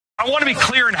I want to be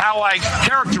clear in how I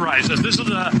characterize this. This is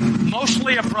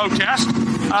mostly a protest.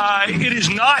 It is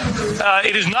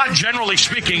not, generally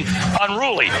speaking,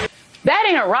 unruly. That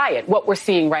ain't a riot, what we're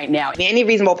seeing right now. Any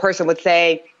reasonable person would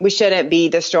say we shouldn't be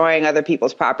destroying other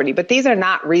people's property, but these are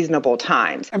not reasonable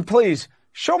times. And please,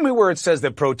 show me where it says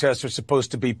that protests are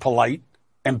supposed to be polite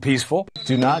and peaceful.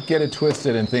 Do not get it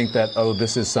twisted and think that, oh,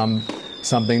 this is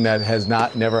something that has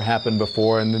never happened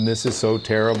before, and then this is so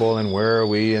terrible, and where are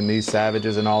we, and these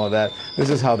savages and all of that. This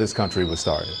is how this country was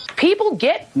started. People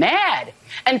get mad,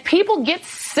 and people get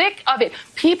sick of it.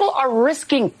 People are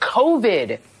risking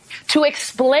COVID to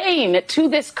explain to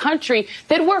this country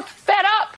that we're fed up